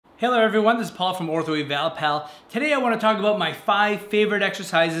Hello everyone, this is Paul from Ortho Eval. Today I want to talk about my 5 favorite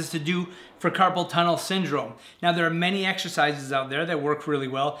exercises to do for carpal tunnel syndrome. Now there are many exercises out there that work really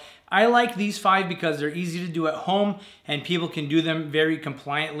well. I like these 5 because they're easy to do at home and people can do them very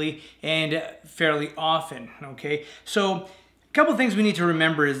compliantly and fairly often, okay? So a couple things we need to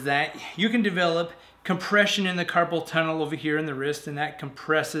remember is that you can develop compression in the carpal tunnel over here in the wrist, and that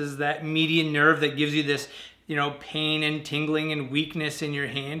compresses that median nerve that gives you this pain and tingling and weakness in your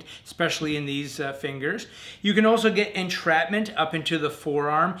hand, especially in these fingers. You can also get entrapment up into the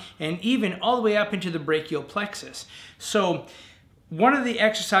forearm and even all the way up into the brachial plexus. So one of the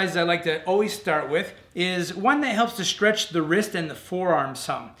exercises I like to always start with is one that helps to stretch the wrist and the forearm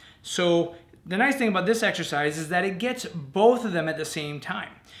some. So the nice thing about this exercise is that it gets both of them at the same time.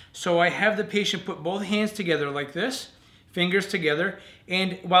 So I have the patient put both hands together like this, fingers together,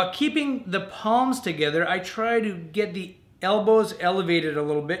 and while keeping the palms together, I try to get the elbows elevated a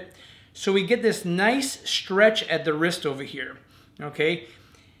little bit so we get this nice stretch at the wrist over here, okay?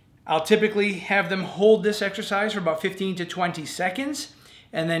 I'll typically have them hold this exercise for about 15 to 20 seconds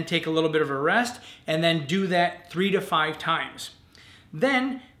and then take a little bit of a rest and then do that 3 to 5 times.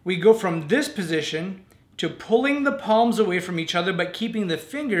 Then we go from this position to pulling the palms away from each other but keeping the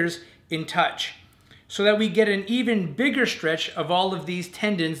fingers in touch, so that we get an even bigger stretch of all of these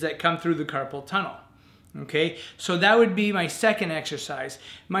tendons that come through the carpal tunnel. Okay, so that would be my second exercise.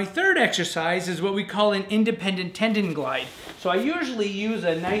 My third exercise is what we call an independent tendon glide. So I usually use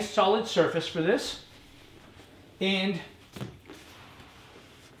a nice solid surface for this, and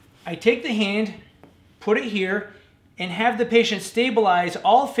I take the hand, put it here, and have the patient stabilize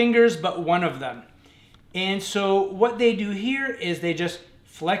all fingers but one of them. And so what they do here is they just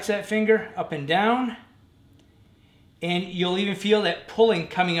flex that finger up and down, and you'll even feel that pulling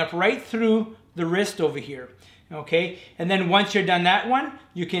coming up right through the wrist over here, okay? And then once you're done that one,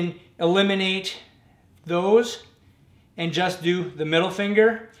 you can eliminate those and just do the middle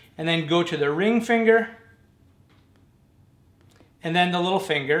finger, and then go to the ring finger, and then the little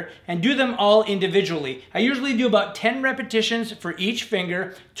finger, and do them all individually. I usually do about 10 repetitions for each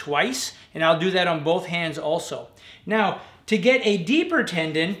finger twice, and I'll do that on both hands also. Now, to get a deeper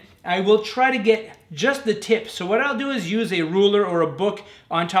tendon, I will try to get just the tip. So what I'll do is use a ruler or a book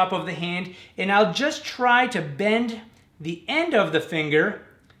on top of the hand, and I'll just try to bend the end of the finger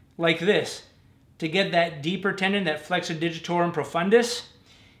like this to get that deeper tendon, that flexor digitorum profundus,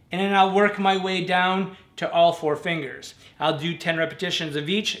 and then I'll work my way down to all 4 fingers. I'll do 10 repetitions of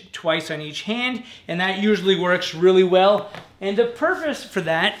each, twice on each hand, and that usually works really well. And the purpose for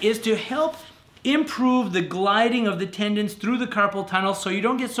that is to help improve the gliding of the tendons through the carpal tunnel so you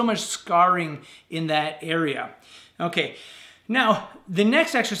don't get so much scarring in that area. Okay, now the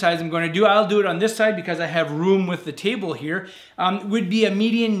next exercise I'm going to do, I'll do it on this side because I have room with the table here, would be a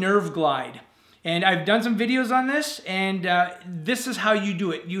median nerve glide. And I've done some videos on this, and this is how you do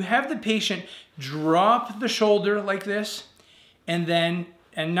it. You have the patient drop the shoulder like this, and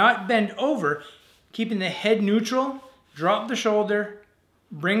not bend over, keeping the head neutral, drop the shoulder,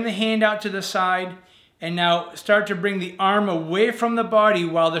 bring the hand out to the side, and now start to bring the arm away from the body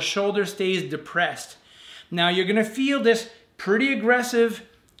while the shoulder stays depressed. Now you're going to feel this pretty aggressive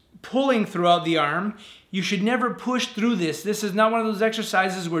pulling throughout the arm. You should never push through this. This is not one of those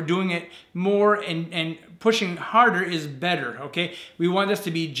exercises where doing it more and pushing harder is better, okay? We want this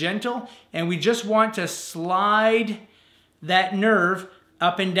to be gentle, and we just want to slide that nerve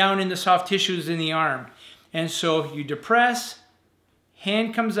up and down in the soft tissues in the arm. And so you depress,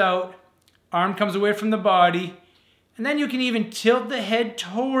 hand comes out, arm comes away from the body, and then you can even tilt the head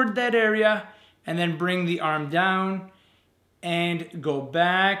toward that area and then bring the arm down and go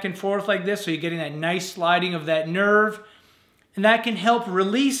back and forth like this, so you're getting that nice sliding of that nerve, and that can help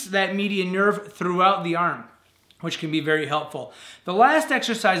release that median nerve throughout the arm, which can be very helpful. The last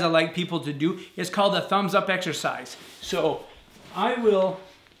exercise I like people to do is called a thumbs up exercise. So I will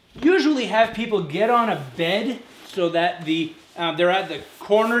usually have people get on a bed so that they're at the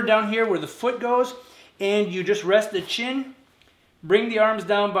corner down here where the foot goes, and you just rest the chin, bring the arms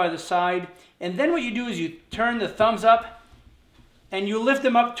down by the side, and then what you do is you turn the thumbs up and you lift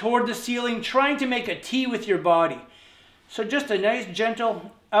them up toward the ceiling, trying to make a T with your body. So just a nice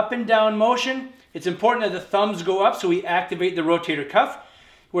gentle up and down motion. It's important that the thumbs go up so we activate the rotator cuff.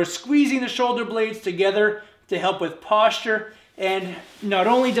 We're squeezing the shoulder blades together to help with posture, and not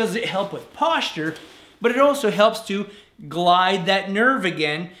only does it help with posture, but it also helps to glide that nerve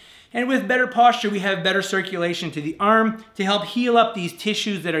again. And with better posture, we have better circulation to the arm to help heal up these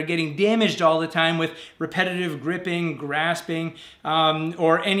tissues that are getting damaged all the time with repetitive gripping, grasping,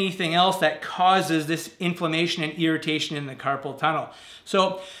 or anything else that causes this inflammation and irritation in the carpal tunnel.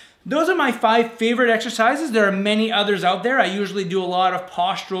 So Those are my 5 favorite exercises. There are many others out there. I usually do a lot of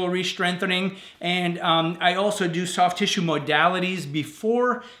postural re-strengthening, and I also do soft tissue modalities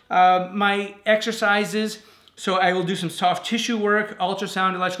before my exercises. So I will do some soft tissue work,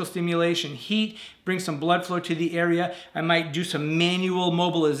 ultrasound, electrical stimulation, heat, bring some blood flow to the area. I might do some manual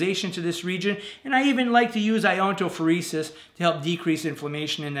mobilization to this region, and I even like to use iontophoresis to help decrease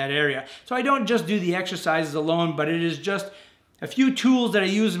inflammation in that area. So I don't just do the exercises alone, but it is just a few tools that I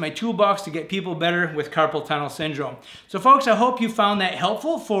use in my toolbox to get people better with carpal tunnel syndrome. So folks, I hope you found that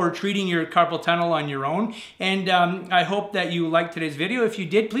helpful for treating your carpal tunnel on your own. And I hope that you liked today's video. If you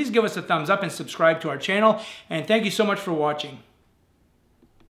did, please give us a thumbs up and subscribe to our channel. And thank you so much for watching.